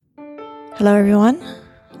Hello, everyone.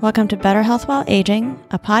 Welcome to Better Health While Aging,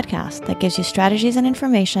 a podcast that gives you strategies and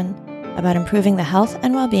information about improving the health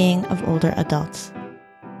and well-being of older adults.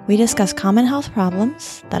 We discuss common health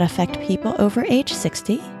problems that affect people over age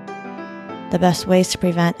 60, the best ways to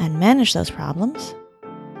prevent and manage those problems,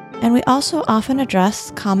 and we also often address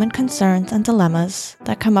common concerns and dilemmas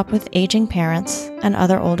that come up with aging parents and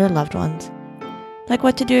other older loved ones, like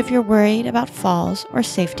what to do if you're worried about falls or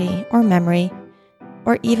safety or memory,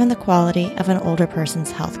 or even the quality of an older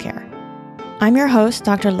person's healthcare. I'm your host,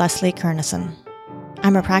 Dr. Leslie Kernison.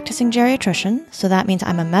 I'm a practicing geriatrician, so that means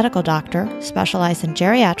I'm a medical doctor specialized in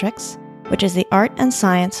geriatrics, which is the art and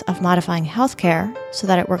science of modifying healthcare so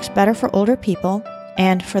that it works better for older people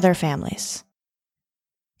and for their families.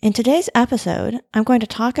 In today's episode, I'm going to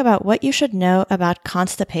talk about what you should know about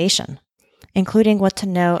constipation, including what to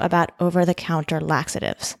know about over-the-counter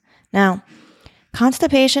laxatives. Now,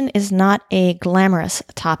 constipation is not a glamorous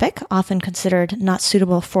topic, often considered not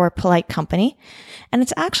suitable for polite company, and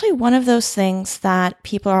it's actually one of those things that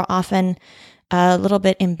people are often a little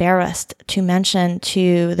bit embarrassed to mention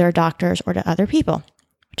to their doctors or to other people,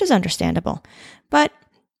 which is understandable. But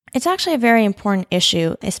it's actually a very important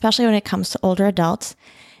issue, especially when it comes to older adults,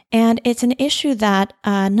 and it's an issue that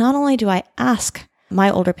not only do I ask my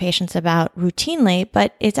older patients about routinely,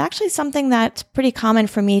 but it's actually something that's pretty common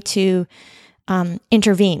for me to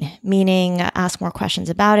intervene, meaning ask more questions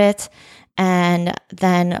about it and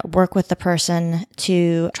then work with the person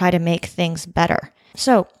to try to make things better.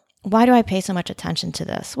 So why do I pay so much attention to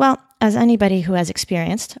this? Well, as anybody who has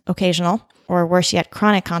experienced occasional or worse yet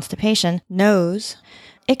chronic constipation knows,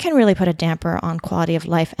 it can really put a damper on quality of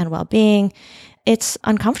life and well-being. It's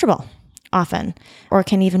uncomfortable often, or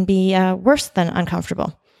can even be worse than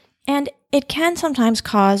uncomfortable. And it can sometimes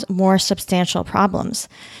cause more substantial problems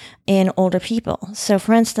in older people. So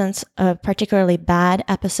for instance, a particularly bad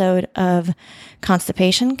episode of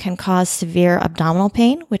constipation can cause severe abdominal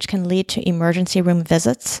pain, which can lead to emergency room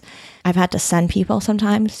visits. I've had to send people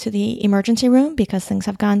sometimes to the emergency room because things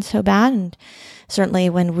have gone so bad. And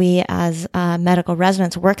certainly when we as medical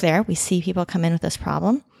residents work there, we see people come in with this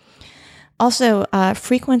problem. Also,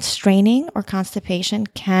 frequent straining or constipation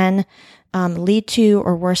can lead to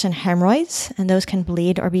or worsen hemorrhoids, and those can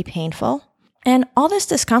bleed or be painful. And all this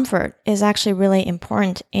discomfort is actually really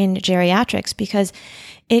important in geriatrics because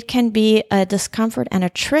it can be a discomfort and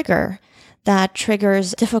a trigger that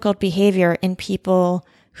triggers difficult behavior in people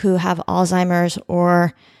who have Alzheimer's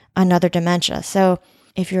or another dementia. So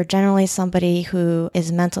if you're generally somebody who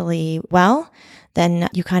is mentally well, then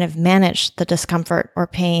you kind of manage the discomfort or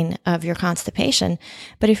pain of your constipation.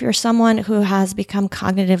 But if you're someone who has become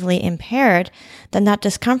cognitively impaired, then that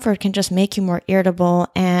discomfort can just make you more irritable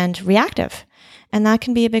and reactive. And that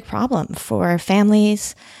can be a big problem for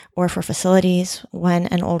families or for facilities when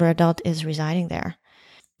an older adult is residing there.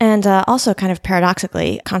 And also kind of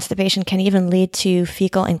paradoxically, constipation can even lead to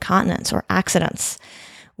fecal incontinence or accidents,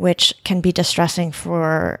 which can be distressing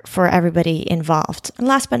for everybody involved. And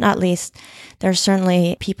last but not least, there's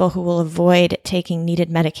certainly people who will avoid taking needed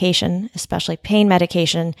medication, especially pain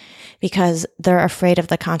medication, because they're afraid of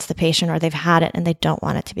the constipation or they've had it and they don't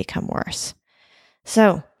want it to become worse.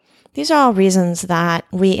 So these are all reasons that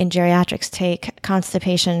we in geriatrics take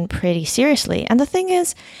constipation pretty seriously. And the thing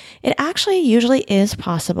is, it actually usually is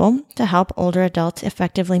possible to help older adults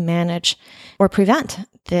effectively manage or prevent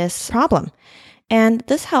this problem. And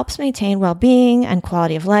this helps maintain well-being and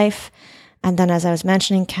quality of life. And then, as I was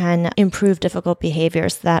mentioning, can improve difficult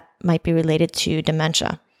behaviors that might be related to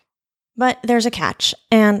dementia. But there's a catch.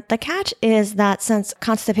 And the catch is that since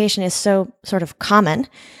constipation is so sort of common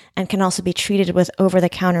and can also be treated with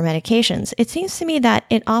over-the-counter medications, it seems to me that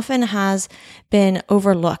it often has been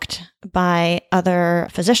overlooked by other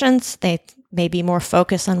physicians. They may be more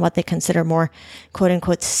focused on what they consider more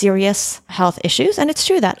quote-unquote serious health issues. And it's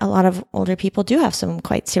true that a lot of older people do have some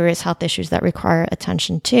quite serious health issues that require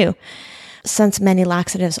attention too. Since many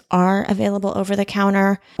laxatives are available over the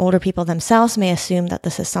counter, older people themselves may assume that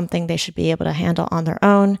this is something they should be able to handle on their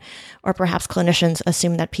own, or perhaps clinicians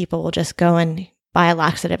assume that people will just go and buy a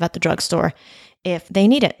laxative at the drugstore if they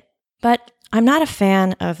need it. But I'm not a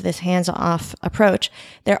fan of this hands-off approach.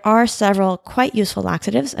 There are several quite useful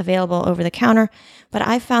laxatives available over the counter, but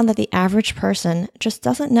I've found that the average person just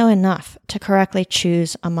doesn't know enough to correctly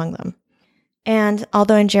choose among them. And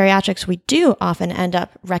although in geriatrics we do often end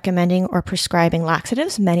up recommending or prescribing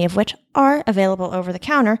laxatives, many of which are available over the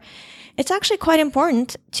counter, it's actually quite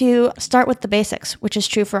important to start with the basics, which is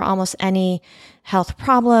true for almost any health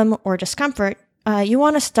problem or discomfort. You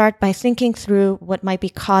want to start by thinking through what might be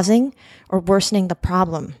causing or worsening the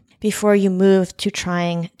problem before you move to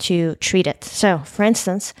trying to treat it. So, for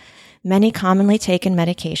instance, many commonly taken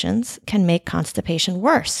medications can make constipation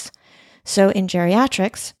worse. So in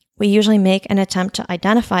geriatrics, we usually make an attempt to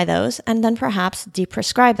identify those and then perhaps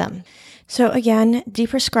deprescribe them. So again,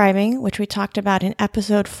 deprescribing, which we talked about in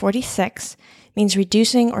episode 46, means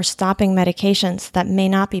reducing or stopping medications that may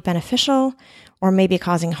not be beneficial or may be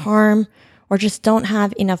causing harm or just don't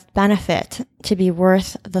have enough benefit to be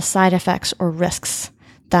worth the side effects or risks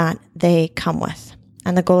that they come with.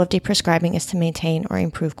 And the goal of deprescribing is to maintain or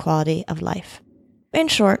improve quality of life. In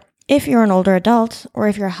short, if you're an older adult or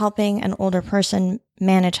if you're helping an older person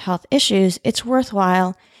manage health issues, it's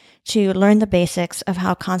worthwhile to learn the basics of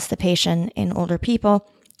how constipation in older people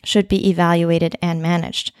should be evaluated and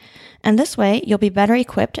managed. And this way, you'll be better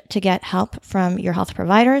equipped to get help from your health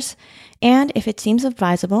providers. And if it seems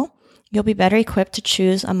advisable, you'll be better equipped to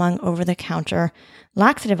choose among over-the-counter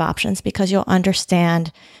laxative options because you'll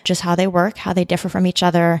understand just how they work, how they differ from each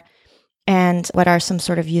other, and what are some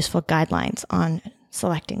sort of useful guidelines on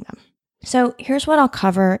selecting them. So here's what I'll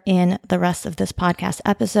cover in the rest of this podcast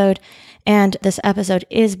episode. And this episode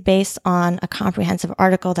is based on a comprehensive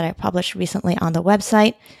article that I published recently on the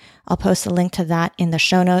website. I'll post a link to that in the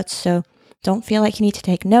show notes. So don't feel like you need to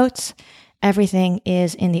take notes. Everything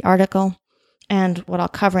is in the article. And what I'll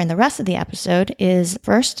cover in the rest of the episode is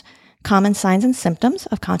first, common signs and symptoms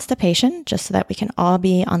of constipation, just so that we can all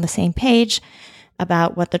be on the same page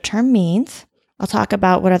about what the term means. I'll talk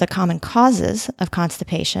about what are the common causes of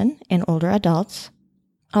constipation in older adults.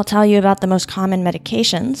 I'll tell you about the most common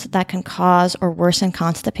medications that can cause or worsen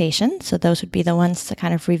constipation. So those would be the ones to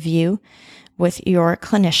kind of review with your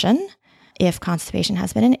clinician if constipation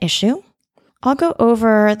has been an issue. I'll go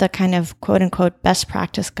over the kind of quote unquote best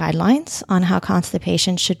practice guidelines on how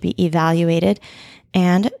constipation should be evaluated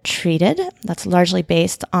and treated. That's largely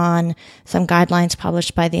based on some guidelines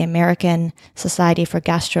published by the American Society for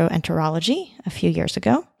Gastroenterology a few years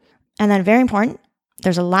ago. And then very important,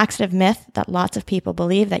 there's a laxative myth that lots of people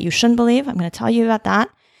believe that you shouldn't believe. I'm going to tell you about that.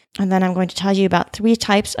 And then I'm going to tell you about 3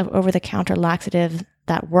 types of over-the-counter laxatives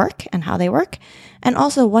that work and how they work, and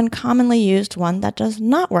also one commonly used one that does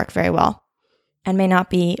not work very well and may not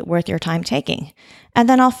be worth your time taking. And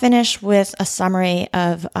then I'll finish with a summary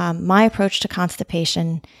of my approach to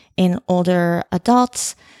constipation in older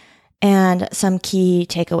adults and some key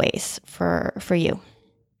takeaways for you.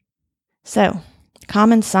 So,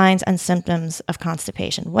 common signs and symptoms of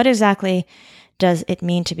constipation. What exactly does it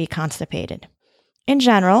mean to be constipated? In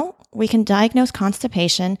general, we can diagnose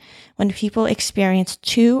constipation when people experience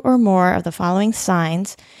 2 or more of the following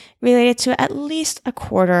signs related to at least a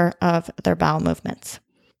quarter of their bowel movements.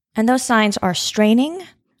 And those signs are straining,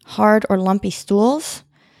 hard or lumpy stools,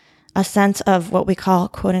 a sense of what we call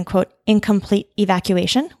quote unquote incomplete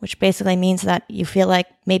evacuation, which basically means that you feel like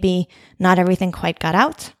maybe not everything quite got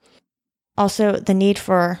out. Also, the need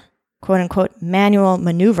for quote unquote manual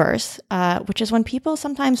maneuvers, which is when people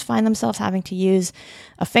sometimes find themselves having to use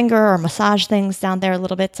a finger or massage things down there a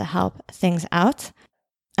little bit to help things out.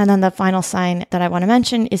 And then the final sign that I want to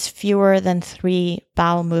mention is fewer than 3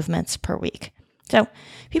 bowel movements per week. So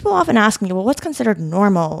people often ask me, well, what's considered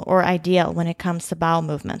normal or ideal when it comes to bowel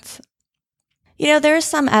movements? You know, there is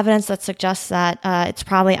some evidence that suggests that it's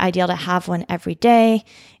probably ideal to have one every day.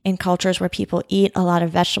 In cultures where people eat a lot of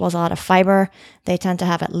vegetables, a lot of fiber, they tend to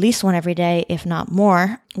have at least one every day, if not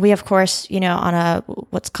more. We, of course, on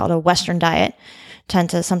what's called a Western diet, tend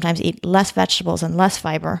to sometimes eat less vegetables and less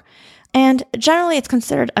fiber. And generally, it's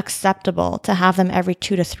considered acceptable to have them every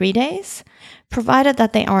 2 to 3 days, provided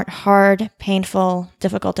that they aren't hard, painful,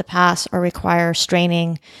 difficult to pass, or require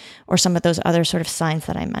straining, or some of those other sort of signs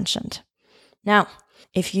that I mentioned. Now,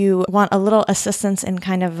 if you want a little assistance in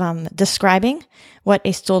kind of describing what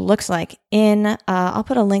a stool looks like, I'll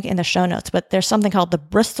put a link in the show notes, but there's something called the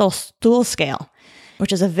Bristol Stool Scale,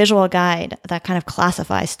 which is a visual guide that kind of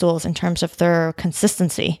classifies stools in terms of their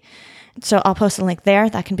consistency. So I'll post a link there.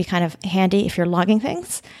 That can be kind of handy if you're logging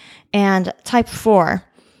things. And type 4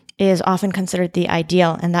 is often considered the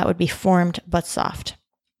ideal, and that would be formed but soft.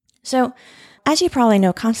 So as you probably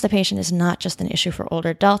know, constipation is not just an issue for older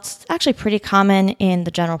adults. It's actually pretty common in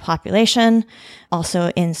the general population, also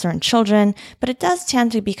in certain children, but it does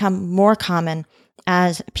tend to become more common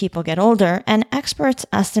as people get older. And experts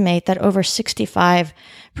estimate that over 65%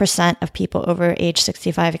 of people over age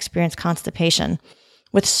 65 experience constipation,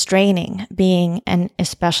 with straining being an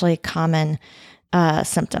especially common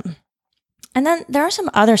symptom. And then there are some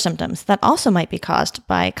other symptoms that also might be caused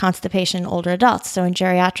by constipation in older adults. So in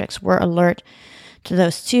geriatrics, we're alert to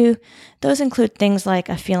those too. Those include things like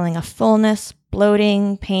a feeling of fullness,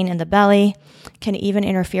 bloating, pain in the belly, can even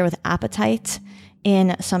interfere with appetite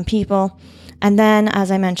in some people. And then,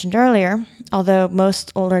 as I mentioned earlier, although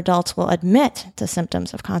most older adults will admit to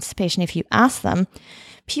symptoms of constipation if you ask them,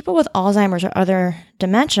 people with Alzheimer's or other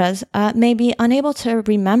dementias may be unable to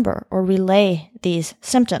remember or relay these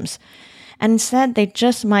symptoms. And instead, they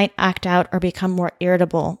just might act out or become more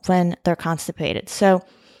irritable when they're constipated. So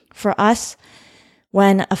for us,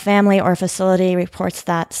 when a family or a facility reports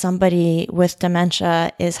that somebody with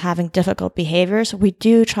dementia is having difficult behaviors, we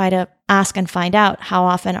do try to ask and find out how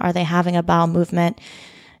often are they having a bowel movement?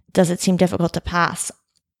 Does it seem difficult to pass?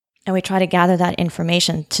 And we try to gather that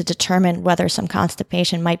information to determine whether some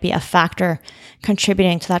constipation might be a factor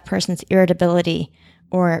contributing to that person's irritability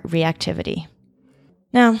or reactivity.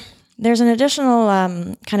 Now, there's an additional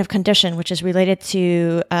kind of condition which is related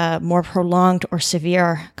to more prolonged or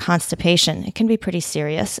severe constipation. It can be pretty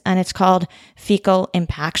serious, and it's called fecal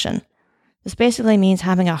impaction. This basically means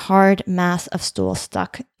having a hard mass of stool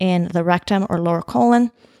stuck in the rectum or lower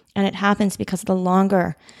colon, and it happens because the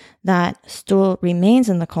longer that stool remains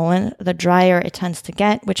in the colon, the drier it tends to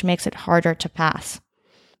get, which makes it harder to pass.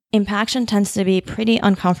 Impaction tends to be pretty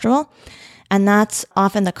uncomfortable, and that's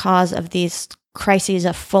often the cause of these crises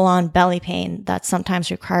of full-on belly pain that sometimes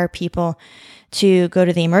require people to go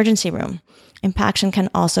to the emergency room. Impaction can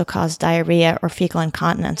also cause diarrhea or fecal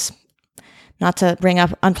incontinence. Not to bring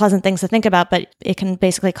up unpleasant things to think about, but it can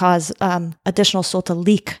basically cause additional stool to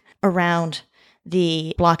leak around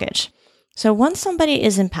the blockage. So once somebody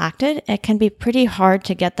is impacted, it can be pretty hard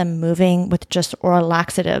to get them moving with just oral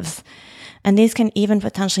laxatives. And these can even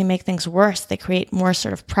potentially make things worse. They create more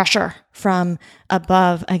sort of pressure from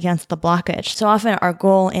above against the blockage. So often our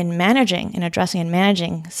goal in addressing and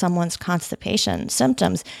managing someone's constipation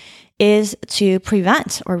symptoms is to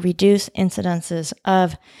prevent or reduce incidences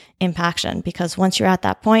of impaction, because once you're at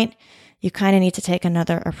that point, you kind of need to take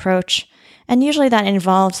another approach. And usually that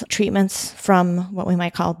involves treatments from what we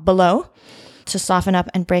might call below to soften up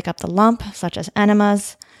and break up the lump, such as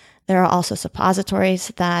enemas. There are also suppositories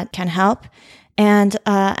that can help. And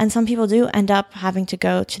some people do end up having to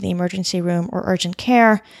go to the emergency room or urgent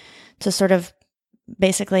care to sort of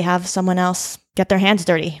basically have someone else get their hands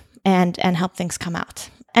dirty and help things come out.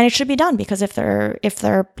 And it should be done, because if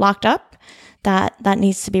they're blocked up, that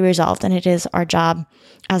needs to be resolved. And it is our job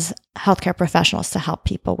as healthcare professionals to help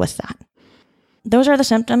people with that. Those are the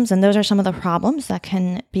symptoms, and those are some of the problems that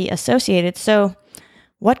can be associated. So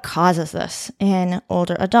what causes this in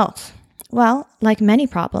older adults? Well, like many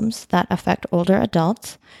problems that affect older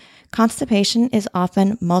adults, constipation is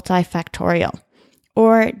often multifactorial,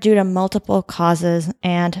 or due to multiple causes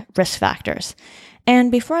and risk factors.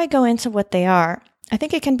 And before I go into what they are, I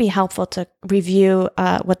think it can be helpful to review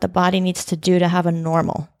what the body needs to do to have a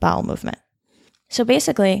normal bowel movement. So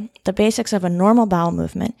basically, the basics of a normal bowel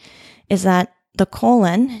movement is that the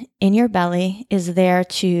colon in your belly is there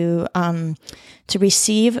to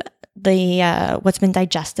receive the what's been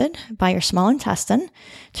digested by your small intestine,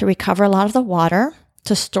 to recover a lot of the water,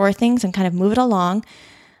 to store things and kind of move it along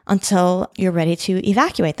until you're ready to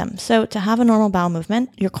evacuate them. So to have a normal bowel movement,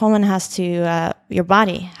 your colon your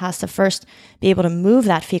body has to first be able to move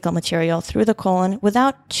that fecal material through the colon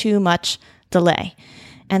without too much delay.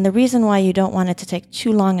 And the reason why you don't want it to take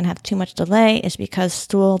too long and have too much delay is because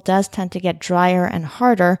stool does tend to get drier and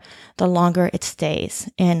harder the longer it stays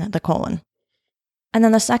in the colon. And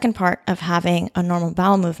then the second part of having a normal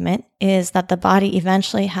bowel movement is that the body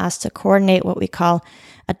eventually has to coordinate what we call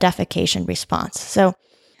a defecation response. So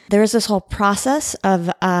there is this whole process of,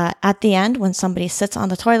 at the end, when somebody sits on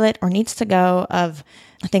the toilet or needs to go, of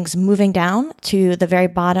things moving down to the very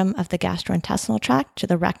bottom of the gastrointestinal tract, to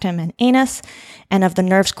the rectum and anus, and of the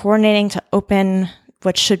nerves coordinating to open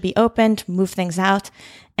what should be opened, move things out,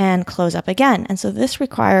 and close up again. And so this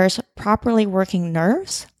requires properly working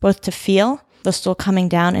nerves, both to feel the stool coming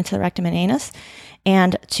down into the rectum and anus,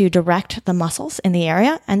 and to direct the muscles in the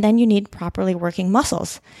area. And then you need properly working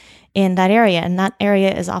muscles in that area. And that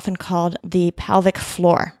area is often called the pelvic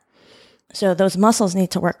floor. So those muscles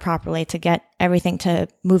need to work properly to get everything to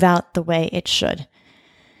move out the way it should.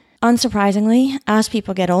 Unsurprisingly, as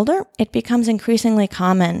people get older, it becomes increasingly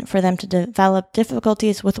common for them to develop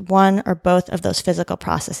difficulties with one or both of those physical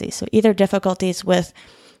processes. So either difficulties with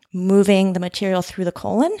moving the material through the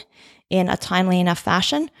colon in a timely enough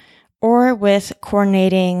fashion, or with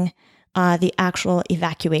coordinating the actual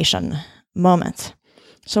evacuation moment.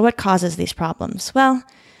 So what causes these problems? Well,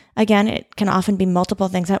 again, it can often be multiple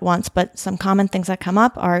things at once, but some common things that come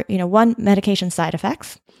up are, one, medication side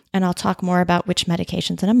effects, and I'll talk more about which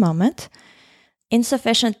medications in a moment.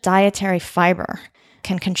 Insufficient dietary fiber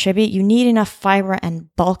can contribute. You need enough fiber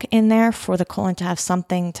and bulk in there for the colon to have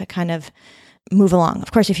something to kind of move along.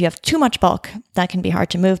 Of course, if you have too much bulk, that can be hard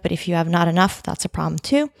to move, but if you have not enough, that's a problem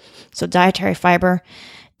too. So dietary fiber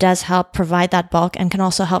does help provide that bulk and can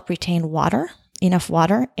also help retain water, enough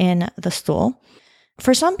water in the stool.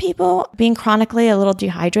 For some people, being chronically a little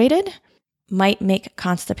dehydrated might make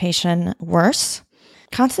constipation worse.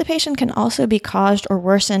 Constipation can also be caused or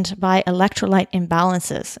worsened by electrolyte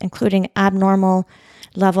imbalances, including abnormal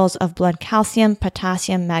levels of blood calcium,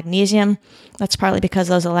 potassium, magnesium. That's partly because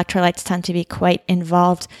those electrolytes tend to be quite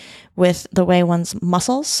involved with the way one's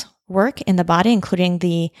muscles work in the body, including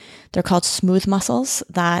they're called smooth muscles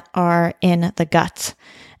that are in the gut.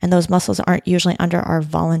 And those muscles aren't usually under our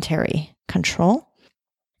voluntary control.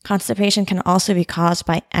 Constipation can also be caused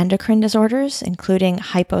by endocrine disorders, including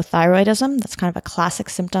hypothyroidism. That's kind of a classic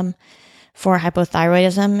symptom for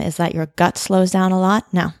hypothyroidism, is that your gut slows down a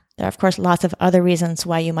lot. Now, there are, of course, lots of other reasons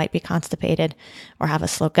why you might be constipated or have a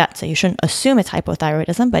slow gut. So you shouldn't assume it's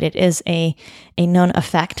hypothyroidism, but it is a known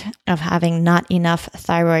effect of having not enough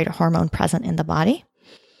thyroid hormone present in the body.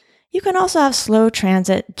 You can also have slow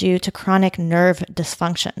transit due to chronic nerve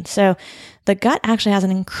dysfunction. So the gut actually has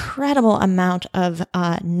an incredible amount of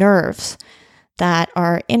nerves that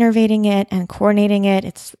are innervating it and coordinating it.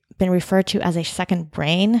 It's been referred to as a second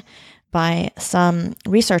brain by some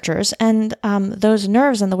researchers. And those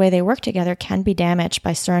nerves and the way they work together can be damaged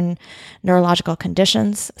by certain neurological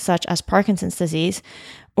conditions, such as Parkinson's disease,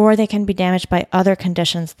 or they can be damaged by other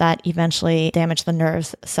conditions that eventually damage the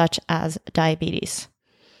nerves, such as diabetes.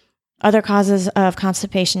 Other causes of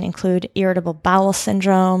constipation include irritable bowel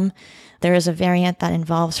syndrome. There is a variant that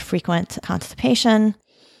involves frequent constipation.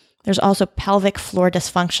 There's also pelvic floor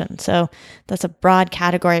dysfunction. So that's a broad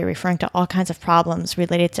category referring to all kinds of problems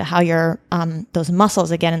related to how your those muscles,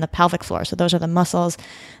 again, in the pelvic floor. So those are the muscles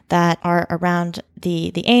that are around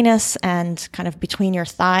the anus and kind of between your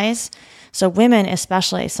thighs. So women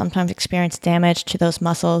especially sometimes experience damage to those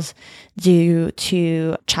muscles due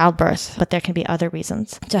to childbirth, but there can be other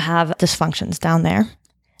reasons to have dysfunctions down there.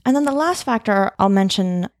 And then the last factor I'll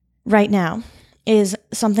mention right now is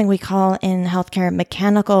something we call in healthcare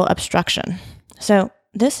mechanical obstruction. So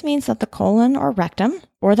this means that the colon or rectum,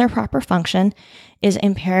 or their proper function, is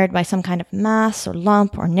impaired by some kind of mass or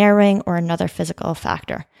lump or narrowing or another physical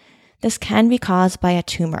factor. This can be caused by a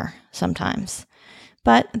tumor sometimes.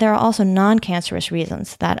 But there are also non-cancerous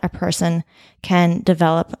reasons that a person can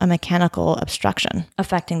develop a mechanical obstruction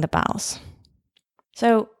affecting the bowels.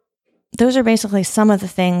 So those are basically some of the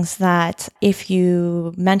things that if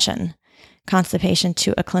you mention constipation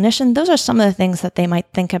to a clinician, those are some of the things that they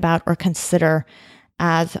might think about or consider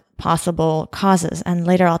as possible causes. And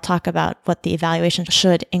later I'll talk about what the evaluation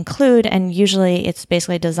should include. And usually it's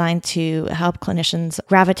basically designed to help clinicians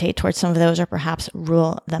gravitate towards some of those or perhaps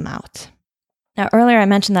rule them out. Now, earlier I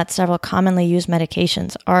mentioned that several commonly used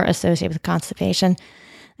medications are associated with constipation,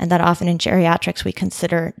 and that often in geriatrics we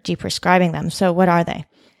consider deprescribing them. So what are they?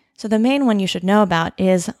 So the main one you should know about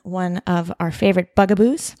is one of our favorite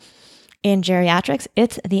bugaboos in geriatrics.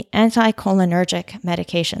 It's the anticholinergic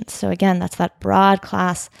medications. So again, that's that broad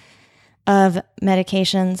class of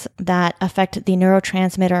medications that affect the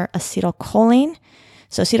neurotransmitter acetylcholine.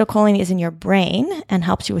 So acetylcholine is in your brain and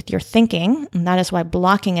helps you with your thinking, and that is why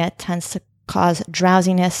blocking it tends to cause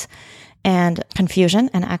drowsiness and confusion,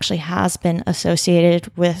 and actually has been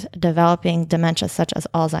associated with developing dementia such as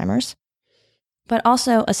Alzheimer's. But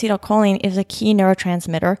also acetylcholine is a key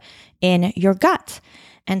neurotransmitter in your gut.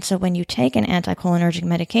 And so when you take an anticholinergic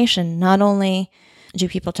medication, not only do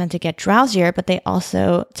people tend to get drowsier, but they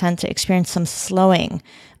also tend to experience some slowing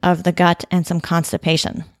of the gut and some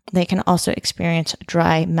constipation. They can also experience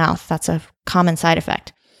dry mouth. That's a common side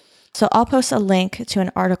effect. So I'll post a link to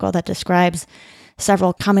an article that describes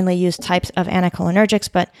several commonly used types of anticholinergics,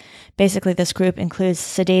 but basically this group includes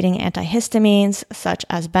sedating antihistamines such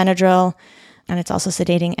as Benadryl, and it's also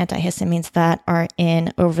sedating antihistamines that are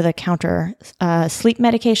in over-the-counter sleep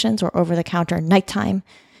medications or over-the-counter nighttime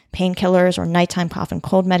painkillers or nighttime cough and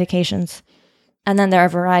cold medications. And then there are a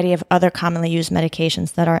variety of other commonly used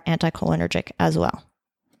medications that are anticholinergic as well.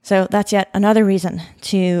 So that's yet another reason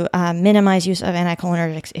to minimize use of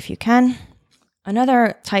anticholinergics if you can.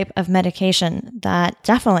 Another type of medication that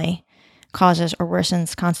definitely causes or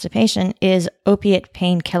worsens constipation is opiate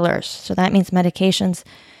painkillers. So that means medications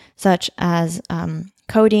such as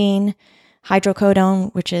codeine,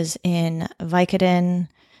 hydrocodone, which is in Vicodin,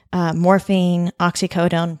 morphine,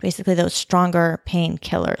 oxycodone, basically those stronger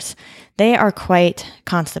painkillers. They are quite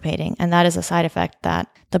constipating, and that is a side effect that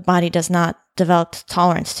the body does not develop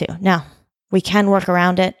tolerance to. Now, we can work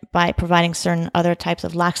around it by providing certain other types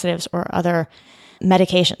of laxatives or other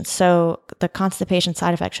medications. So the constipation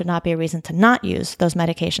side effect should not be a reason to not use those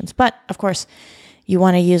medications. But of course, you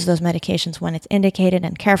want to use those medications when it's indicated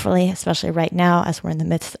and carefully, especially right now as we're in the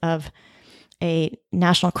midst of a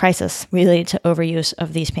national crisis related to overuse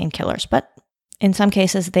of these painkillers. But in some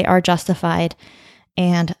cases, they are justified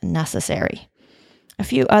and necessary. A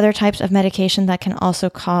few other types of medication that can also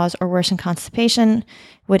cause or worsen constipation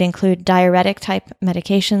would include diuretic type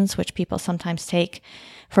medications, which people sometimes take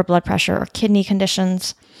for blood pressure or kidney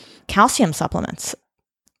conditions, calcium supplements.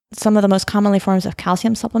 Some of the most commonly forms of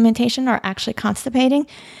calcium supplementation are actually constipating,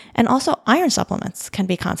 and also iron supplements can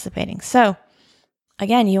be constipating. So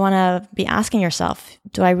again, you want to be asking yourself,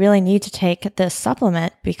 do I really need to take this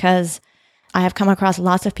supplement? Because I have come across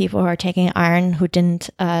lots of people who are taking iron who didn't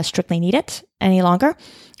strictly need it any longer,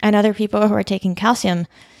 and other people who are taking calcium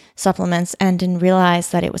supplements and didn't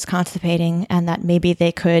realize that it was constipating and that maybe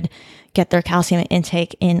they could get their calcium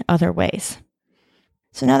intake in other ways.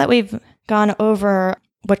 So now that we've gone over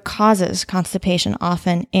what causes constipation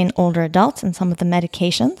often in older adults and some of the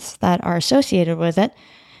medications that are associated with it,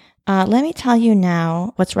 let me tell you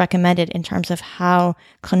now what's recommended in terms of how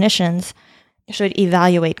clinicians should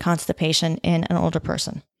evaluate constipation in an older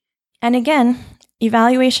person. And again,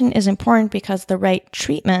 evaluation is important because the right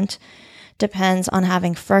treatment depends on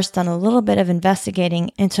having first done a little bit of investigating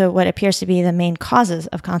into what appears to be the main causes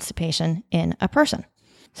of constipation in a person.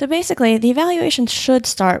 So basically, the evaluation should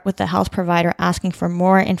start with the health provider asking for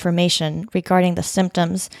more information regarding the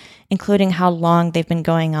symptoms, including how long they've been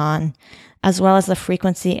going on, as well as the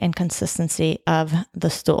frequency and consistency of the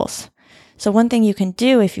stools. So one thing you can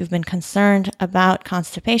do if you've been concerned about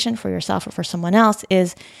constipation for yourself or for someone else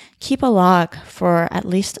is keep a log for at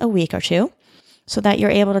least a week or two so that you're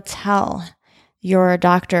able to tell your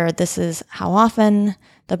doctor this is how often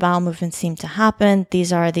the bowel movements seem to happen.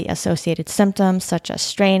 These are the associated symptoms such as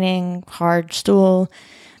straining, hard stool,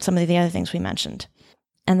 some of the other things we mentioned.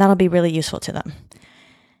 And that'll be really useful to them.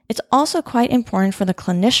 It's also quite important for the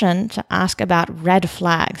clinician to ask about red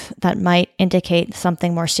flags that might indicate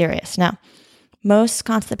something more serious. Now, most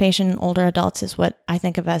constipation in older adults is what I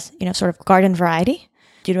think of as, sort of garden variety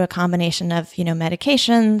due to a combination of,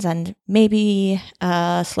 medications and maybe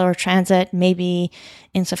slower transit, maybe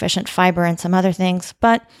insufficient fiber and some other things.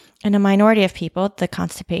 But in a minority of people, the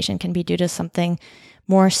constipation can be due to something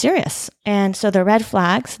more serious. And so the red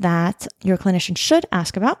flags that your clinician should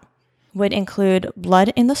ask about would include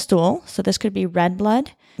blood in the stool. So this could be red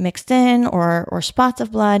blood mixed in or spots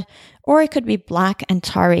of blood, or it could be black and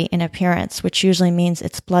tarry in appearance, which usually means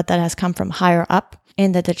it's blood that has come from higher up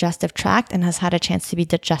in the digestive tract and has had a chance to be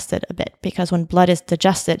digested a bit. Because when blood is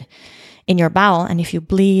digested in your bowel, and if you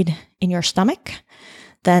bleed in your stomach,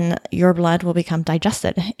 then your blood will become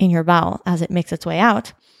digested in your bowel. As it makes its way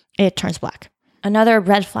out, it turns black. Another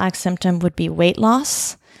red flag symptom would be weight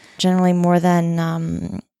loss, generally more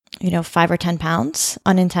than 5 or 10 pounds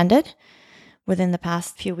unintended within the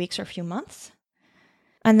past few weeks or few months.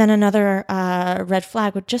 And then another red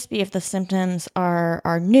flag would just be if the symptoms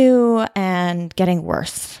are new and getting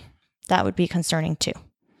worse. That would be concerning too.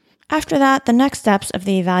 After that, the next steps of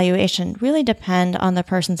the evaluation really depend on the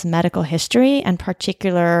person's medical history and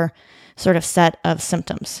particular sort of set of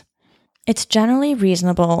symptoms. It's generally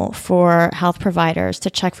reasonable for health providers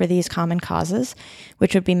to check for these common causes,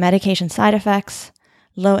 which would be medication side effects,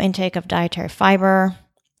 low intake of dietary fiber,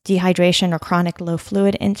 dehydration or chronic low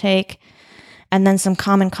fluid intake, and then some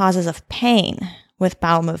common causes of pain with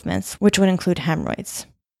bowel movements, which would include hemorrhoids.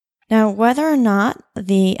 Now, whether or not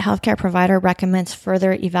the healthcare provider recommends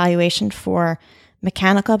further evaluation for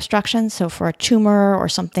mechanical obstruction, so for a tumor or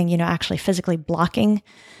something, actually physically blocking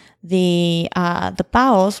the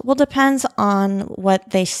bowels, will depends on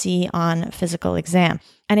what they see on physical exam.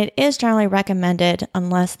 And it is generally recommended,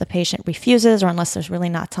 unless the patient refuses or unless there's really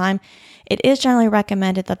not time, it is generally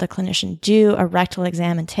recommended that the clinician do a rectal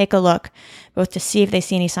exam and take a look, both to see if they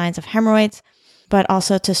see any signs of hemorrhoids, but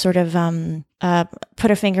also to sort of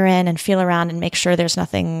put a finger in and feel around and make sure there's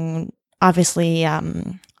nothing obviously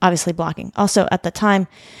blocking. Also, at the time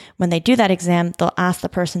when they do that exam, they'll ask the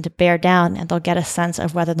person to bear down and they'll get a sense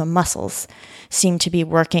of whether the muscles seem to be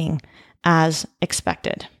working as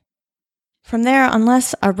expected. From there,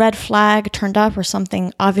 unless a red flag turned up or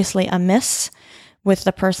something obviously amiss with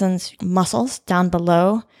the person's muscles down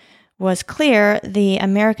below was clear, the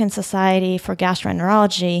American Society for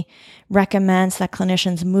Gastroenterology recommends that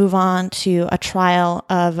clinicians move on to a trial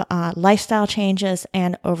of lifestyle changes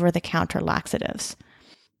and over-the-counter laxatives.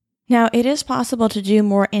 Now, it is possible to do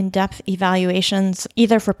more in-depth evaluations,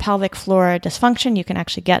 either for pelvic floor dysfunction. You can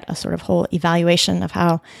actually get a sort of whole evaluation of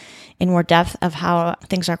how, in more depth, of how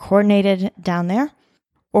things are coordinated down there.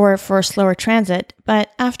 or for slower transit.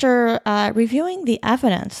 But after reviewing the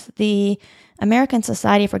evidence, the American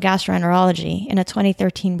Society for Gastroenterology, in a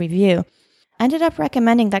 2013 review, ended up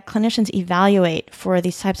recommending that clinicians evaluate for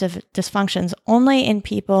these types of dysfunctions only in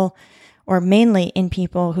people, or mainly in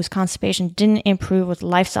people, whose constipation didn't improve with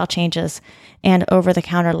lifestyle changes and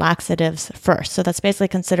over-the-counter laxatives first. So that's basically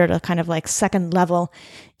considered a kind of like second level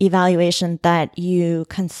evaluation that you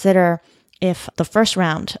consider if the first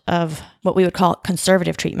round of what we would call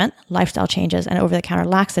conservative treatment, lifestyle changes and over-the-counter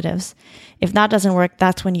laxatives, if that doesn't work,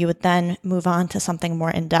 that's when you would then move on to something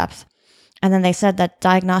more in-depth. And then they said that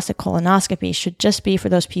diagnostic colonoscopy should just be for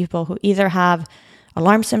those people who either have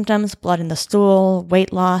alarm symptoms, blood in the stool,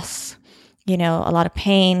 weight loss, a lot of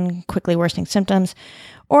pain, quickly worsening symptoms,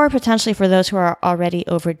 or potentially for those who are already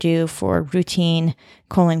overdue for routine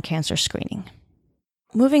colon cancer screening.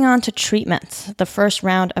 Moving on to treatments, the first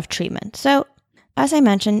round of treatment. So, as I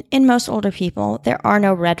mentioned, in most older people, there are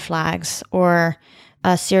no red flags or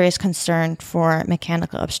a serious concern for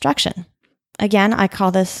mechanical obstruction. Again, I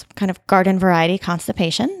call this kind of garden variety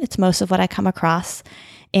constipation. It's most of what I come across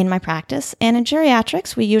in my practice. And in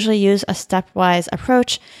geriatrics, we usually use a stepwise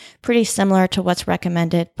approach, pretty similar to what's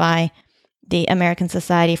recommended by the American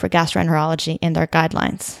Society for Gastroenterology in their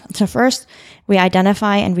guidelines. So first, we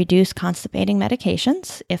identify and reduce constipating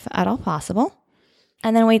medications, if at all possible.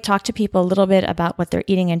 And then we talk to people a little bit about what they're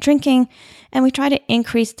eating and drinking, and we try to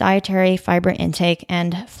increase dietary fiber intake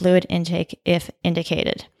and fluid intake if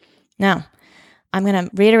indicated. Now, I'm going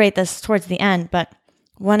to reiterate this towards the end, but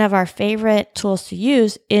one of our favorite tools to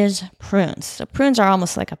use is prunes. So prunes are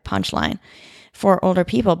almost like a punchline for older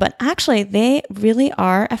people, but actually they really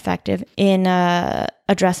are effective in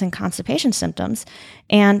addressing constipation symptoms.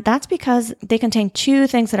 And that's because they contain two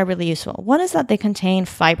things that are really useful. One is that they contain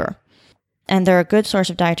fiber, and they're a good source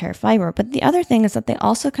of dietary fiber. But the other thing is that they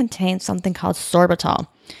also contain something called sorbitol,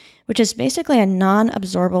 which is basically a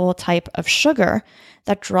non-absorbable type of sugar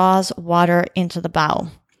that draws water into the bowel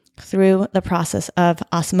through the process of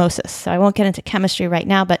osmosis. So I won't get into chemistry right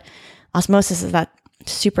now, but osmosis is that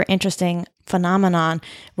super interesting phenomenon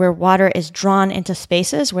where water is drawn into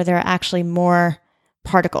spaces where there are actually more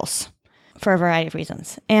particles for a variety of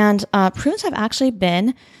reasons. And prunes have actually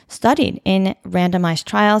been studied in randomized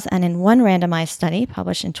trials, and in one randomized study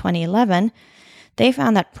published in 2011, they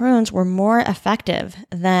found that prunes were more effective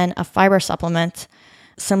than a fiber supplement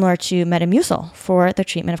similar to Metamucil for the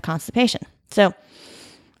treatment of constipation. So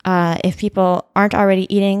if people aren't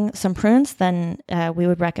already eating some prunes, then we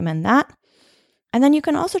would recommend that. And then you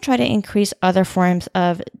can also try to increase other forms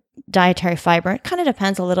of dietary fiber. It kind of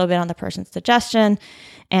depends a little bit on the person's digestion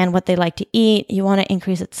and what they like to eat. You want to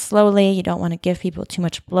increase it slowly. You don't want to give people too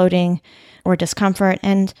much bloating or discomfort.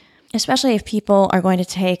 And especially if people are going to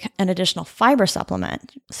take an additional fiber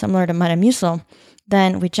supplement, similar to Metamucil,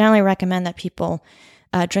 then we generally recommend that people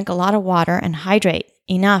drink a lot of water and hydrate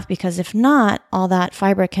enough, because if not, all that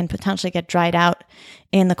fiber can potentially get dried out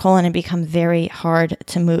in the colon and become very hard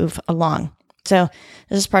to move along. So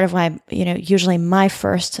this is part of why, usually my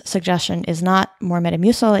first suggestion is not more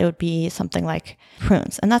Metamucil. It would be something like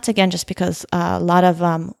prunes. And that's, again, just because a lot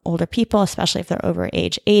of older people, especially if they're over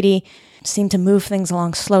age 80, seem to move things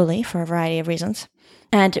along slowly for a variety of reasons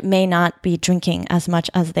and may not be drinking as much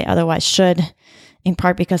as they otherwise should, in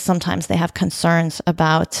part because sometimes they have concerns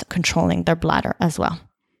about controlling their bladder as well.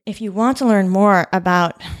 If you want to learn more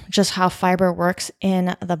about just how fiber works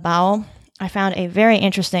in the bowel, I found a very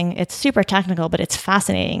interesting, it's super technical, but it's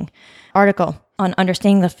fascinating article on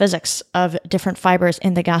understanding the physics of different fibers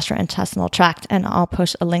in the gastrointestinal tract, and I'll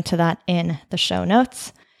post a link to that in the show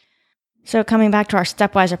notes. So coming back to our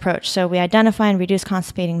stepwise approach, so we identify and reduce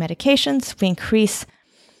constipating medications, we increase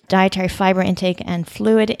dietary fiber intake and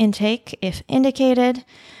fluid intake if indicated.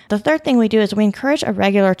 The third thing we do is we encourage a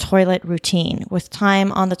regular toilet routine with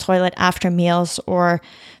time on the toilet after meals or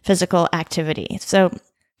physical activity. So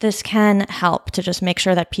this can help to just make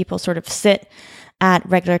sure that people sort of sit at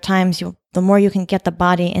regular times. The more you can get the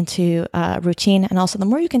body into routine, and also the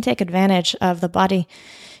more you can take advantage of the body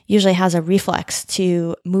usually has a reflex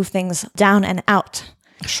to move things down and out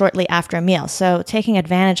shortly after a meal. So taking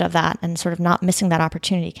advantage of that and sort of not missing that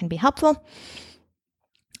opportunity can be helpful.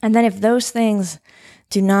 And then if those things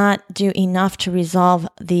do not do enough to resolve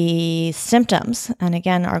the symptoms, and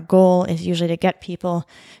again, our goal is usually to get people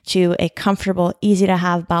to a comfortable, easy to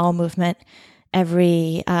have bowel movement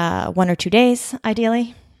every 1 or 2 days,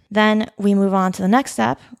 ideally, then we move on to the next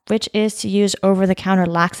step, which is to use over-the-counter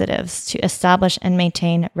laxatives to establish and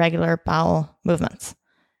maintain regular bowel movements.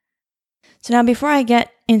 So now, before I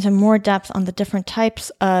get into more depth on the different types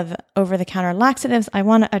of over-the-counter laxatives, I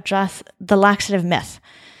want to address the laxative myth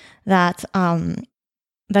that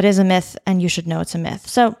that is a myth, and you should know it's a myth.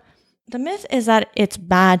 So the myth is that it's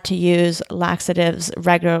bad to use laxatives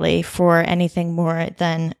regularly for anything more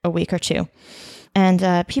than a week or two.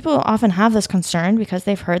 And people often have this concern because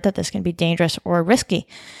they've heard that this can be dangerous or risky.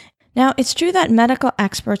 Now, it's true that medical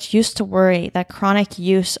experts used to worry that chronic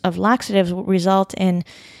use of laxatives will result in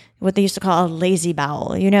what they used to call a lazy bowel.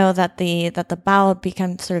 That the bowel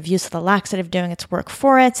becomes sort of used to the laxative doing its work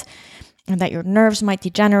for it, and that your nerves might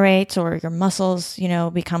degenerate or your muscles,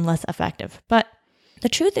 become less effective. But the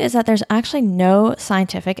truth is that there's actually no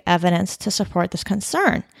scientific evidence to support this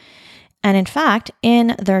concern. And in fact,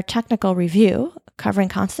 in their technical review covering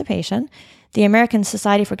constipation, the American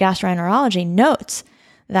Society for Gastroenterology notes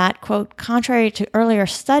that, quote, contrary to earlier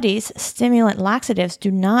studies, stimulant laxatives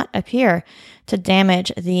do not appear to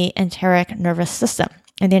damage the enteric nervous system.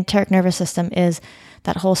 And the enteric nervous system is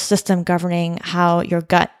that whole system governing how your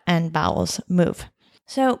gut and bowels move.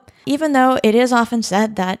 So even though it is often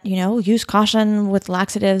said that, use caution with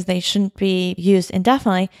laxatives, they shouldn't be used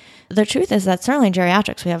indefinitely, the truth is that certainly in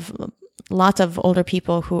geriatrics, we have lots of older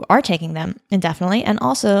people who are taking them indefinitely, and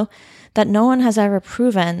also that no one has ever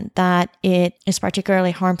proven that it is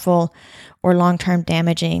particularly harmful or long-term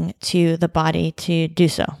damaging to the body to do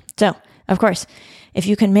so. So, of course, if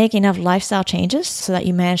you can make enough lifestyle changes so that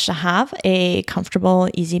you manage to have a comfortable,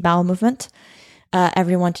 easy bowel movement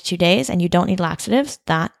every 1 to 2 days and you don't need laxatives,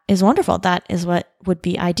 that is wonderful. That is what would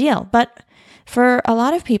be ideal. But for a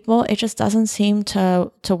lot of people, it just doesn't seem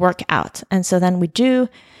to work out. And so then we do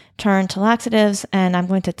turn to laxatives, and I'm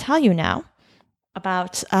going to tell you now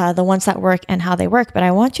about the ones that work and how they work. But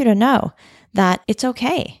I want you to know that it's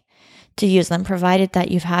okay to use them, provided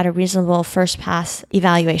that you've had a reasonable first pass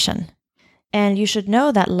evaluation. And you should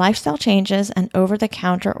know that lifestyle changes and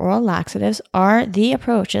over-the-counter oral laxatives are the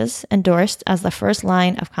approaches endorsed as the first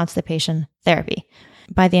line of constipation therapy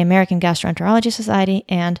by the American Gastroenterology Society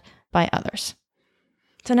and by others.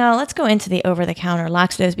 So now let's go into the over-the-counter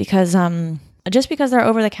laxatives, because just because they're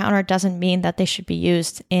over-the-counter doesn't mean that they should be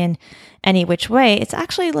used in any which way. It's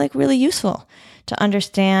actually really useful to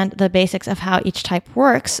understand the basics of how each type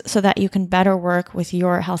works so that you can better work with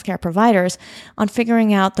your healthcare providers on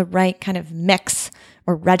figuring out the right kind of mix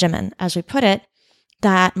or regimen, as we put it,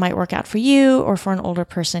 that might work out for you or for an older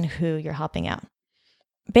person who you're helping out.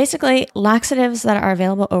 Basically, laxatives that are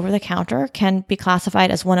available over the counter can be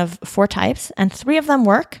classified as one of 4 types, and 3 of them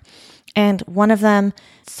work, and one of them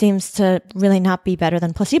seems to really not be better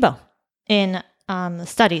than placebo in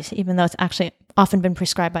studies, even though it's actually often been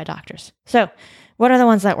prescribed by doctors. So what are the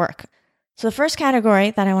ones that work? So the first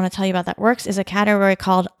category that I want to tell you about that works is a category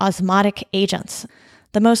called osmotic agents.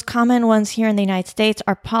 The most common ones here in the United States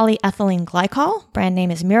are polyethylene glycol, brand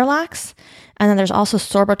name is Miralax, and then there's also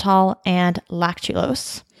sorbitol and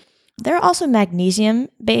lactulose. There are also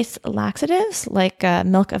magnesium-based laxatives like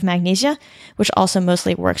milk of magnesia, which also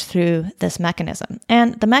mostly works through this mechanism.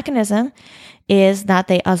 And the mechanism is that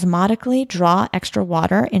they osmotically draw extra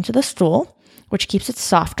water into the stool, which keeps it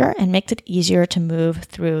softer and makes it easier to move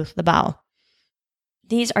through the bowel.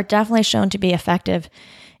 These are definitely shown to be effective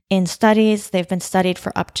in studies. They've been studied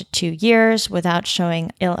for up to 2 years without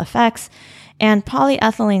showing ill effects. And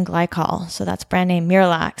polyethylene glycol, so that's brand name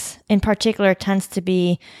Miralax, in particular tends to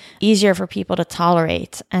be easier for people to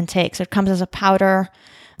tolerate and take. So it comes as a powder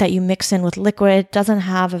that you mix in with liquid, doesn't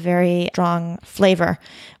have a very strong flavor,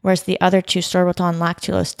 whereas the other 2, sorbitol and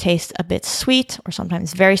lactulose, taste a bit sweet or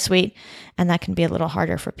sometimes very sweet, and that can be a little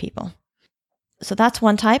harder for people. So that's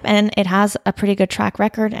one type, and it has a pretty good track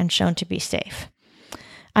record and shown to be safe.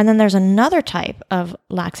 And then there's another type of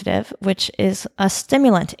laxative, which is a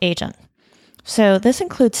stimulant agent. So this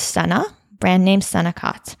includes Senna, brand name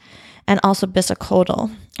Senokot, and also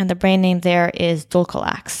Bisacodyl, and the brand name there is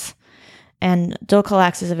Dulcolax. And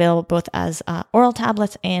Dulcolax is available both as oral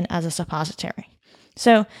tablets and as a suppository.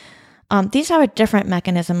 So these have a different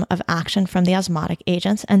mechanism of action from the osmotic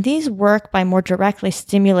agents, and these work by more directly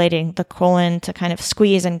stimulating the colon to kind of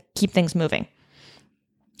squeeze and keep things moving.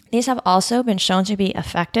 These have also been shown to be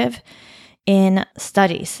effective in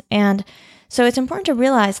studies. And so it's important to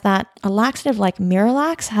realize that a laxative like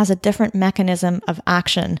Miralax has a different mechanism of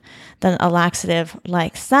action than a laxative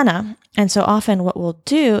like Senna. And so often what we'll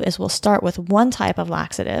do is we'll start with one type of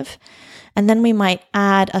laxative, and then we might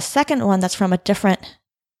add a second one that's from a different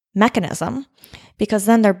mechanism, because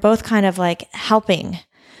then they're both kind of like helping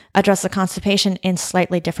address the constipation in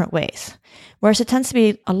slightly different ways. Whereas it tends to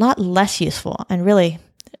be a lot less useful, and really,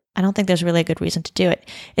 I don't think there's really a good reason to do it.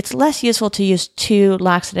 It's less useful to use 2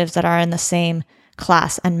 laxatives that are in the same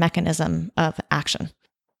class and mechanism of action.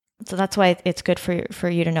 So that's why it's good for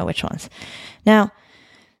you to know which ones. Now,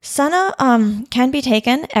 Senna can be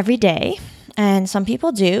taken every day, And some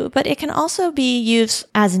people do, but it can also be used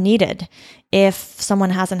as needed if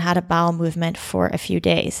someone hasn't had a bowel movement for a few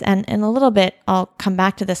days. And in a little bit, I'll come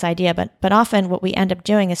back to this idea, but often what we end up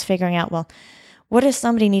doing is figuring out, well, what does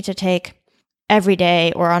somebody need to take every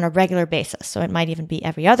day or on a regular basis? So it might even be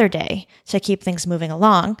every other day to keep things moving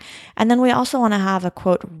along. And then we also want to have a,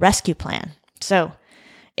 quote, rescue plan. So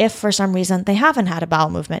if for some reason they haven't had a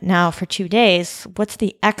bowel movement now for 2 days, what's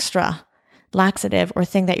the extra laxative or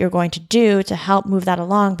thing that you're going to do to help move that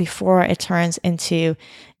along before it turns into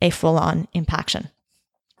a full-on impaction?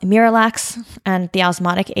 Miralax and the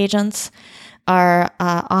osmotic agents are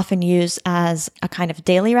often used as a kind of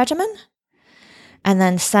daily regimen. And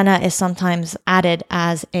then Senna is sometimes added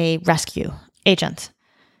as a rescue agent.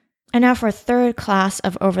 And now for a third class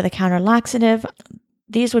of over-the-counter laxative,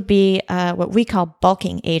 these would be what we call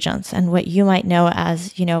bulking agents and what you might know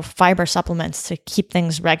as, fiber supplements to keep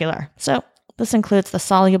things regular. So this includes the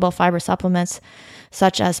soluble fiber supplements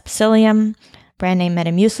such as psyllium, brand name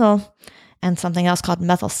Metamucil, and something else called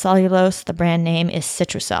methylcellulose. The brand name is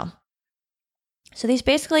Citrusel. So these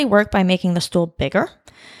basically work by making the stool bigger.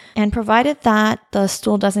 And provided that the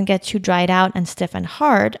stool doesn't get too dried out and stiff and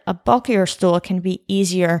hard, a bulkier stool can be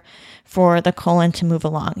easier for the colon to move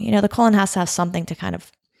along. The colon has to have something to kind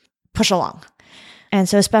of push along. And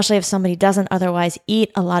so especially if somebody doesn't otherwise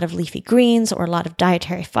eat a lot of leafy greens or a lot of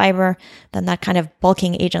dietary fiber, then that kind of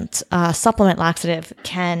bulking agent supplement laxative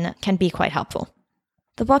can be quite helpful.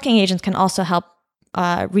 The bulking agents can also help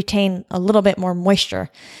retain a little bit more moisture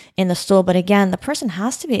in the stool. But again, the person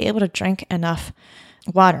has to be able to drink enough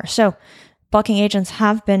water. So bulking agents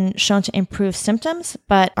have been shown to improve symptoms,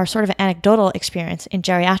 but our sort of anecdotal experience in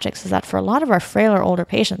geriatrics is that for a lot of our frailer older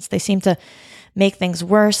patients, they seem to make things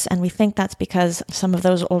worse. And we think that's because some of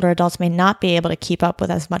those older adults may not be able to keep up with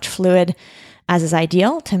as much fluid as is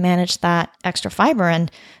ideal to manage that extra fiber. And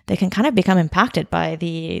they can kind of become impacted by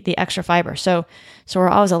the extra fiber. So we're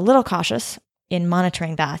always a little cautious in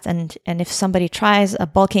monitoring that. And if somebody tries a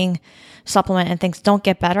bulking supplement and things don't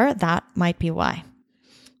get better, that might be why.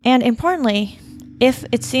 And importantly, if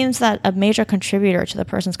it seems that a major contributor to the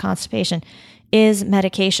person's constipation is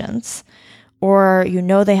medications, or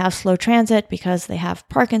they have slow transit because they have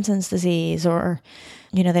Parkinson's disease, or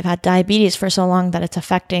they've had diabetes for so long that it's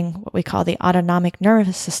affecting what we call the autonomic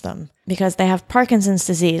nervous system because they have Parkinson's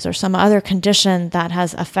disease or some other condition that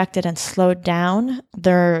has affected and slowed down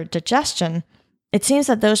their digestion, it seems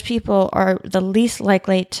that those people are the least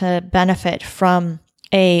likely to benefit from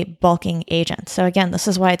a bulking agent. So again, this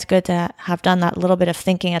is why it's good to have done that little bit of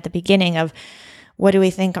thinking at the beginning of what do we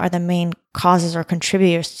think are the main causes or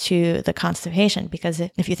contributors to the constipation? Because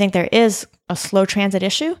if you think there is a slow transit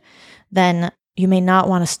issue, then you may not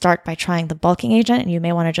want to start by trying the bulking agent, and you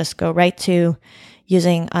may want to just go right to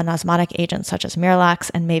using an osmotic agent such as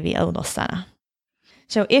Miralax and maybe a little Senna.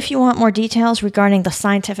 So if you want more details regarding the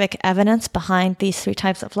scientific evidence behind these 3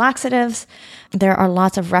 types of laxatives, there are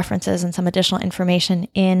lots of references and some additional information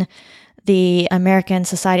in the American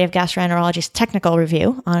Society of Gastroenterology's technical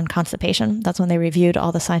review on constipation. That's when they reviewed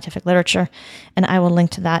all the scientific literature, and I will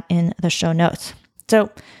link to that in the show notes.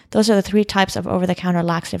 So those are the 3 types of over-the-counter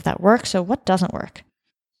laxative that work. So what doesn't work?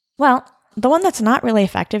 Well, the one that's not really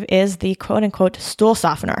effective is the quote-unquote stool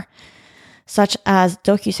softener, such as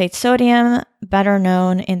docusate sodium, better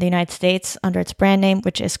known in the United States under its brand name,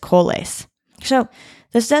 which is Colace. So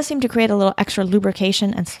this does seem to create a little extra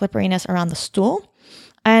lubrication and slipperiness around the stool.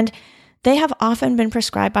 And they have often been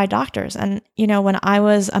prescribed by doctors. And, when I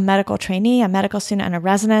was a medical trainee, a medical student, and a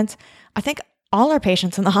resident, I think all our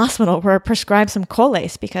patients in the hospital were prescribed some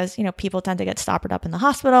Colace because, people tend to get stoppered up in the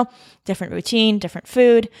hospital, different routine, different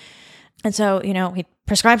food. And so, we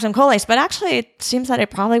prescribed some Colace, but actually it seems that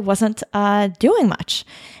it probably wasn't doing much.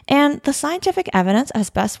 And the scientific evidence,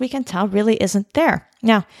 as best we can tell, really isn't there.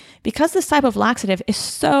 Now, because this type of laxative is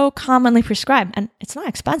so commonly prescribed, and it's not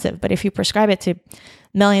expensive, but if you prescribe it to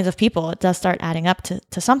millions of people, it does start adding up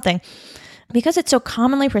to something. Because it's so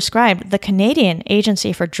commonly prescribed, the Canadian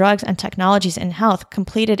Agency for Drugs and Technologies in Health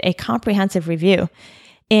completed a comprehensive review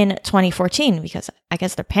in 2014, because I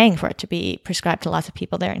guess they're paying for it to be prescribed to lots of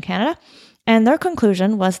people there in Canada. And their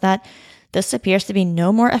conclusion was that this appears to be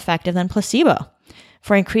no more effective than placebo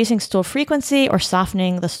for increasing stool frequency or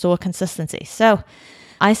softening the stool consistency. So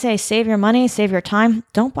I say save your money, save your time.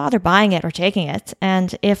 Don't bother buying it or taking it.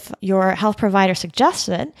 And if your health provider suggests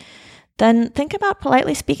it, then think about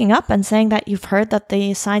politely speaking up and saying that you've heard that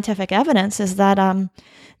the scientific evidence is that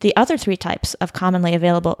the other 3 types of commonly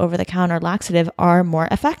available over-the-counter laxative are more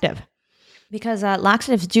effective. Because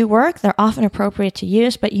laxatives do work, they're often appropriate to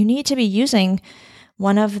use, but you need to be using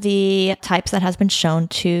one of the types that has been shown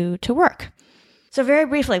to work. So very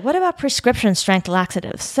briefly, what about prescription strength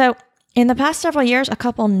laxatives? So in the past several years, a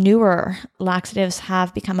couple newer laxatives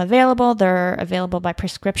have become available. They're available by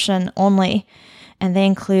prescription only, and they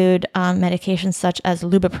include medications such as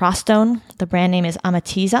lubiprostone. The brand name is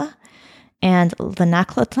Amitiza, and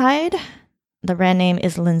linaclotide. The brand name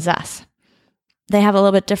is Linzess. They have a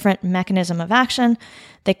little bit different mechanism of action.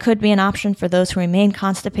 They could be an option for those who remain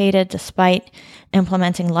constipated despite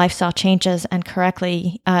implementing lifestyle changes and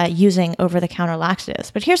correctly using over-the-counter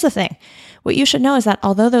laxatives. But here's the thing. What you should know is that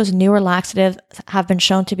although those newer laxatives have been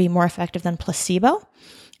shown to be more effective than placebo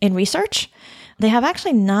in research, they have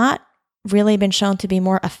actually not really been shown to be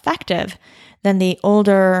more effective than the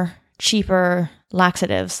older, cheaper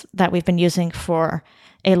laxatives that we've been using for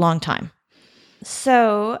a long time.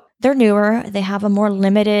 So they're newer. They have a more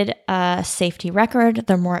limited safety record.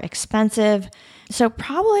 They're more expensive. So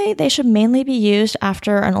probably they should mainly be used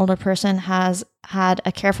after an older person has had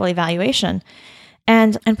a careful evaluation.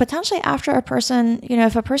 And potentially after a person,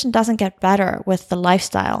 if a person doesn't get better with the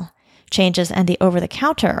lifestyle changes and the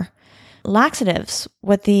over-the-counter laxatives,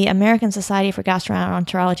 what the American Society for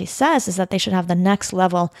Gastroenterology says is that they should have the next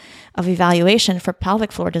level of evaluation for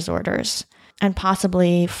pelvic floor disorders and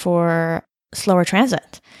possibly for slower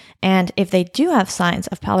transit. And if they do have signs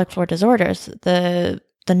of pelvic floor disorders, the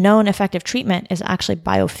known effective treatment is actually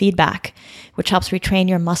biofeedback, which helps retrain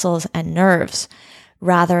your muscles and nerves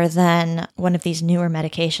rather than one of these newer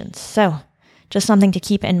medications. So just something to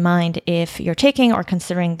keep in mind if you're taking or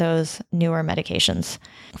considering those newer medications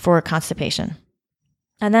for constipation.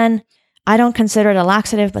 And then I don't consider it a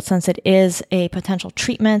laxative, but since it is a potential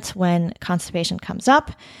treatment when constipation comes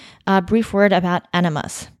up, a brief word about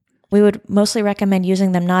enemas. We would mostly recommend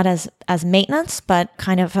using them not as maintenance, but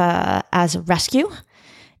kind of as rescue.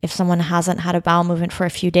 If someone hasn't had a bowel movement for a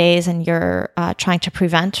few days and you're trying to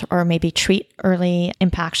prevent or maybe treat early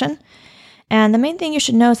impaction. And the main thing you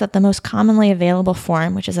should know is that the most commonly available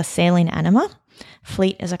form, which is a saline enema,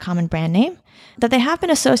 Fleet is a common brand name, that they have been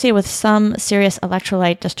associated with some serious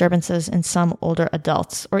electrolyte disturbances in some older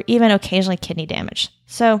adults, or even occasionally kidney damage.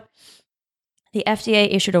 So the FDA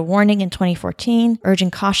issued a warning in 2014, urging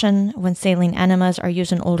caution when saline enemas are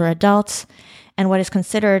used in older adults. And what is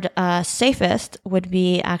considered safest would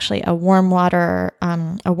be actually a warm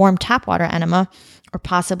tap water enema, or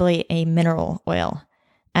possibly a mineral oil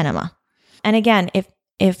enema. And again,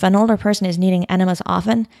 if an older person is needing enemas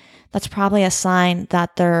often, that's probably a sign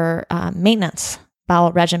that their maintenance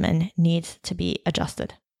bowel regimen needs to be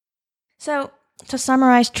adjusted. So to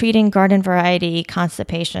summarize treating garden variety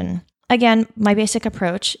constipation, again, my basic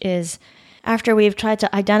approach is after we've tried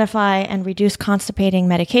to identify and reduce constipating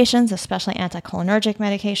medications, especially anticholinergic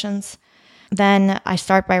medications, then I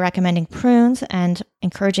start by recommending prunes and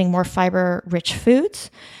encouraging more fiber-rich foods.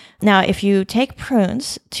 Now, if you take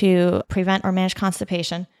prunes to prevent or manage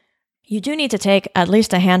constipation, you do need to take at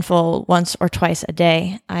least a handful once or twice a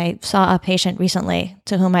day. I saw a patient recently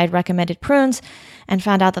to whom I had recommended prunes and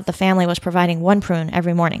found out that the family was providing one prune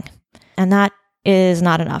every morning. And that is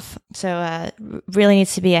not enough. So really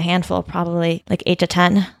needs to be a handful, probably like 8 to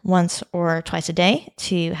 10 once or twice a day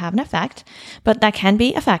to have an effect. But that can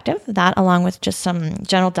be effective, that along with just some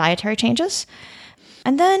general dietary changes.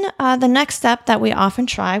 And then the next step that we often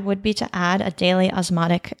try would be to add a daily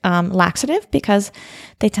osmotic laxative because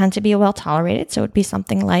they tend to be well tolerated. So it would be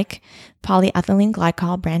something like polyethylene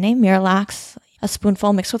glycol, brand name Miralax, a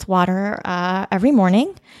spoonful mixed with water every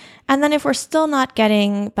morning. And then if we're still not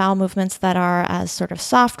getting bowel movements that are as sort of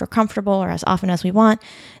soft or comfortable or as often as we want,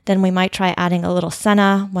 then we might try adding a little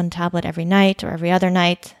senna, 1 tablet every night or every other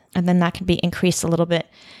night. And then that can be increased a little bit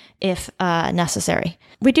if necessary.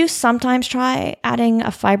 We do sometimes try adding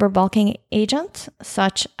a fiber bulking agent,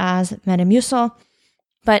 such as Metamucil.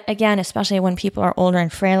 But again, especially when people are older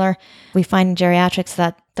and frailer, we find in geriatrics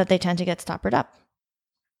that they tend to get stoppered up.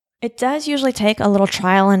 It does usually take a little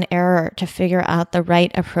trial and error to figure out the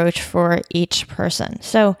right approach for each person.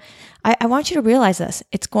 So I want you to realize this.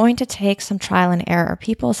 It's going to take some trial and error.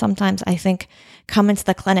 People sometimes, I think, come into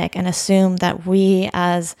the clinic and assume that we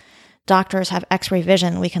as doctors have x-ray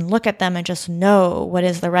vision. We can look at them and just know what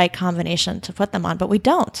is the right combination to put them on, but we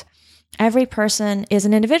don't. Every person is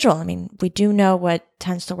an individual. I mean, we do know what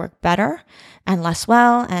tends to work better and less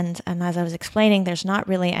well. And as I was explaining, there's not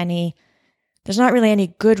really any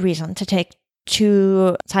good reason to take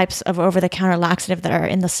 2 types of over-the-counter laxative that are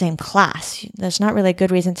in the same class. There's not really a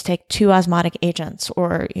good reason to take 2 osmotic agents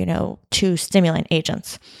or, 2 stimulant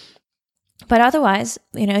agents. But otherwise,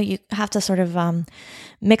 you have to sort of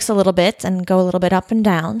mix a little bit and go a little bit up and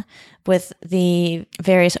down with the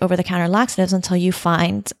various over-the-counter laxatives until you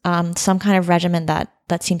find some kind of regimen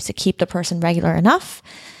that seems to keep the person regular enough.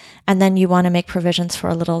 And then you want to make provisions for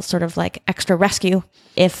a little sort of like extra rescue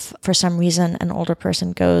if for some reason an older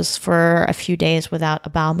person goes for a few days without a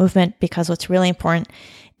bowel movement, because what's really important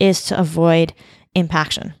is to avoid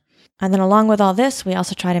impaction. And then along with all this, we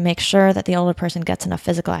also try to make sure that the older person gets enough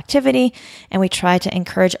physical activity, and we try to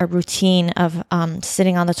encourage a routine of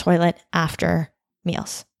sitting on the toilet after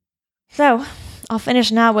meals. So I'll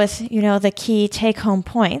finish now with, the key take-home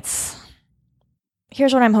points.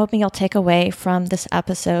 Here's what I'm hoping you'll take away from this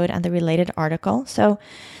episode and the related article. So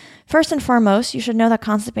first and foremost, you should know that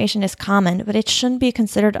constipation is common, but it shouldn't be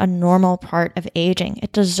considered a normal part of aging.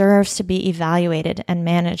 It deserves to be evaluated and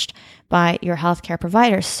managed by your healthcare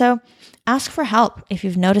providers. So ask for help if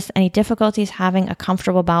you've noticed any difficulties having a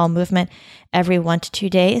comfortable bowel movement every 1 to 2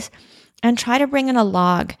 days. And try to bring in a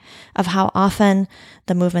log of how often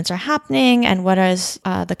the movements are happening and what is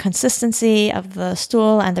the consistency of the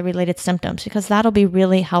stool and the related symptoms, because that'll be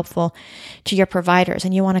really helpful to your providers.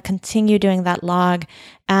 And you want to continue doing that log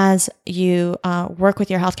as you work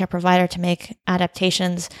with your healthcare provider to make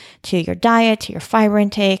adaptations to your diet, to your fiber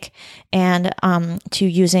intake, and to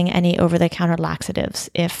using any over-the-counter laxatives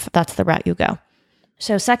if that's the route you go.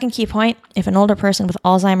 So second key point, if an older person with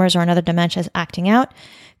Alzheimer's or another dementia is acting out,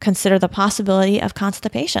 consider the possibility of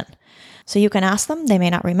constipation. So you can ask them, they may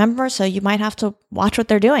not remember, so you might have to watch what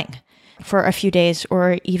they're doing for a few days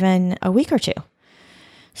or even a week or two.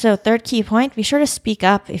 So third key point, be sure to speak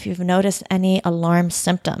up if you've noticed any alarm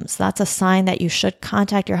symptoms. That's a sign that you should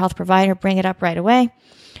contact your health provider, bring it up right away,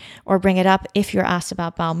 or bring it up if you're asked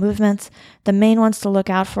about bowel movements. The main ones to look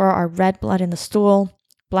out for are red blood in the stool,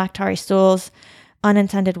 black tarry stools,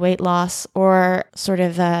 unintended weight loss, or sort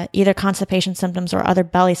of either constipation symptoms or other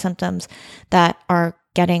belly symptoms that are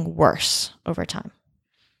getting worse over time.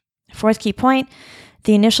 Fourth key point,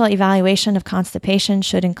 the initial evaluation of constipation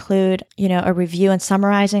should include, a review and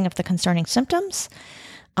summarizing of the concerning symptoms,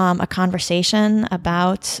 a conversation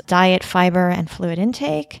about diet, fiber, and fluid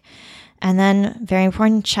intake, and then, very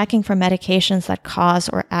important, checking for medications that cause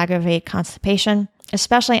or aggravate constipation,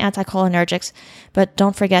 especially anticholinergics, but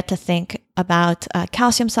don't forget to think about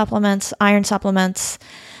calcium supplements, iron supplements,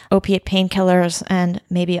 opiate painkillers, and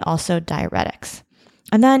maybe also diuretics.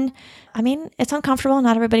 And then, it's uncomfortable.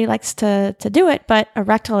 Not everybody likes to do it, but a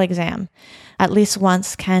rectal exam at least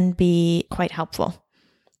once can be quite helpful.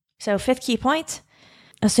 So fifth key point,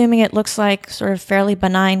 assuming it looks like sort of fairly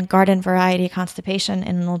benign garden variety constipation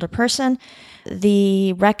in an older person,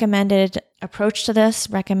 the recommended approach to this,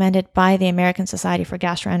 recommended by the American Society for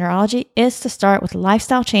Gastroenterology, is to start with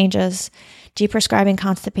lifestyle changes, deprescribing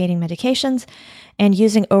constipating medications, and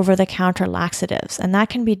using over-the-counter laxatives. And that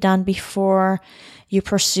can be done before you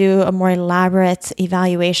pursue a more elaborate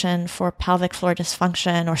evaluation for pelvic floor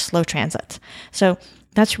dysfunction or slow transit. So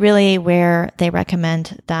that's really where they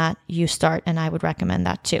recommend that you start, and I would recommend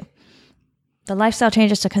that too. The lifestyle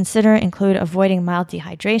changes to consider include avoiding mild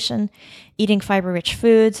dehydration, eating fiber-rich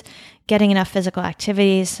foods, getting enough physical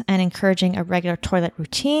activities, and encouraging a regular toilet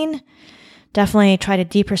routine. Definitely try to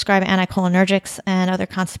deprescribe anticholinergics and other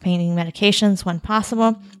constipating medications when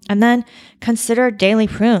possible. And then consider daily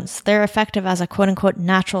prunes. They're effective as a quote-unquote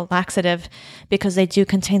natural laxative because they do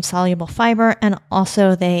contain soluble fiber, and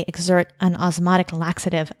also they exert an osmotic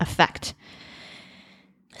laxative effect.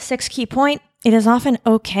 Sixth key point, it is often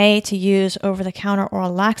okay to use over-the-counter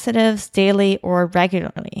oral laxatives daily or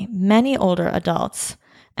regularly. Many older adults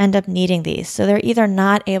end up needing these. So they're either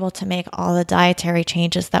not able to make all the dietary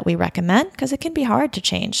changes that we recommend, because it can be hard to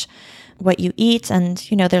change what you eat, and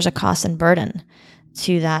there's a cost and burden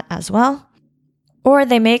to that as well. Or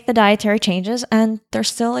they make the dietary changes and they're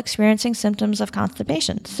still experiencing symptoms of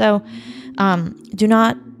constipation. So do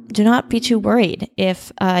not be too worried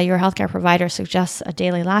if your healthcare provider suggests a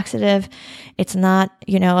daily laxative. It's not,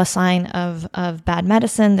 a sign of bad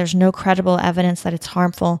medicine. There's no credible evidence that it's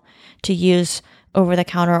harmful to use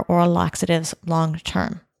over-the-counter oral laxatives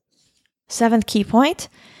long-term. Seventh key point,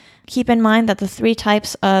 keep in mind that the 3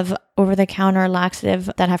 types of over-the-counter laxative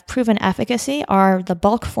that have proven efficacy are the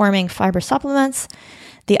bulk-forming fiber supplements,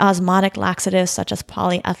 the osmotic laxatives such as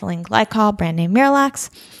polyethylene glycol, brand name Miralax,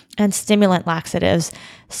 and stimulant laxatives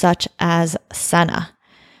such as Senna.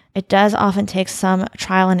 It does often take some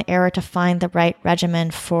trial and error to find the right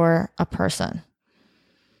regimen for a person.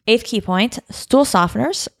 Eighth key point, stool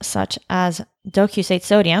softeners such as docusate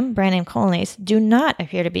sodium, brand name Colonase, do not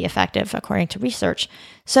appear to be effective according to research.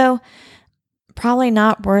 So probably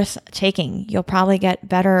not worth taking. You'll probably get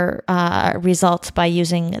better results by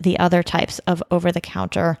using the other types of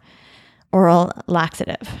over-the-counter oral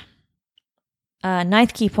laxative.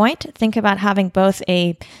 Ninth key point, think about having both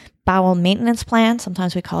a bowel maintenance plan,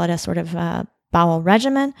 sometimes we call it a sort of bowel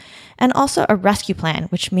regimen, and also a rescue plan,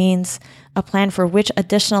 which means a plan for which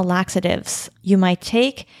additional laxatives you might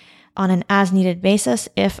take on an as-needed basis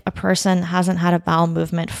if a person hasn't had a bowel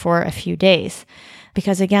movement for a few days.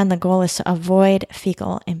 Because again, the goal is to avoid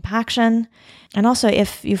fecal impaction. And also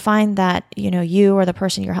if you find that, you or the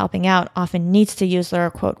person you're helping out often needs to use their,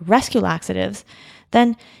 quote, rescue laxatives,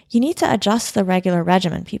 then you need to adjust the regular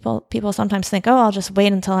regimen. People sometimes think, I'll just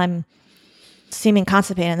wait until I'm seeming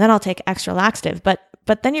constipated and then I'll take extra laxative. But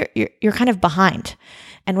then you're kind of behind.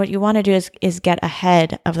 And what you want to do is get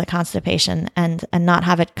ahead of the constipation and not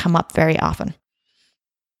have it come up very often.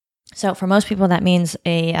 So for most people, that means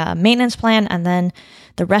a maintenance plan, and then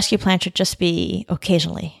the rescue plan should just be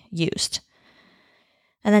occasionally used.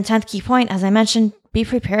 And then 10th key point, as I mentioned, be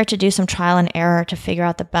prepared to do some trial and error to figure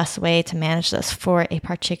out the best way to manage this for a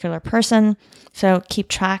particular person. So keep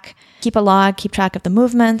track of the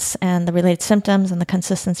movements and the related symptoms and the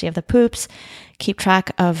consistency of the poops. Keep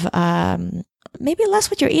track of maybe less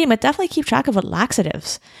what you're eating, but definitely keep track of what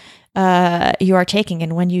laxatives you are taking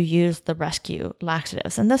and when you use the rescue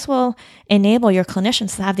laxatives. And this will enable your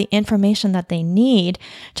clinicians to have the information that they need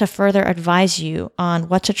to further advise you on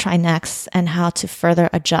what to try next and how to further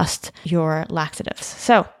adjust your laxatives.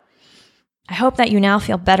 So I hope that you now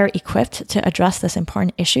feel better equipped to address this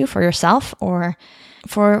important issue for yourself or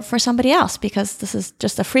for somebody else, because this is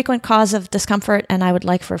just a frequent cause of discomfort, and I would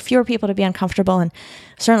like for fewer people to be uncomfortable and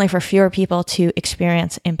certainly for fewer people to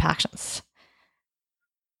experience impactions.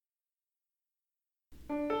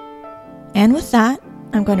 And with that,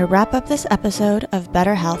 I'm going to wrap up this episode of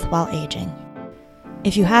Better Health While Aging.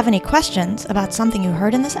 If you have any questions about something you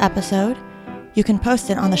heard in this episode, you can post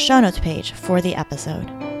it on the show notes page for the episode.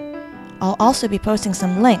 I'll also be posting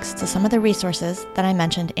some links to some of the resources that I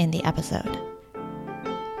mentioned in the episode.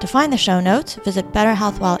 To find the show notes, visit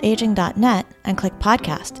betterhealthwhileaging.net and click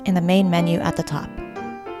podcast in the main menu at the top.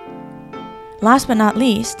 Last but not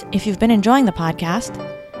least, if you've been enjoying the podcast,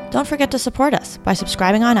 don't forget to support us by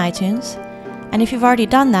subscribing on iTunes, and if you've already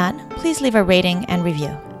done that, please leave a rating and review.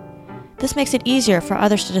 This makes it easier for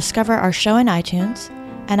others to discover our show in iTunes,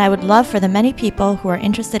 and I would love for the many people who are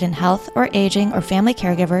interested in health or aging or family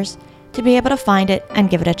caregivers to be able to find it and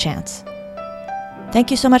give it a chance.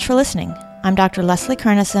 Thank you so much for listening. I'm Dr. Leslie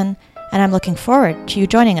Kernison, and I'm looking forward to you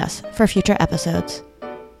joining us for future episodes.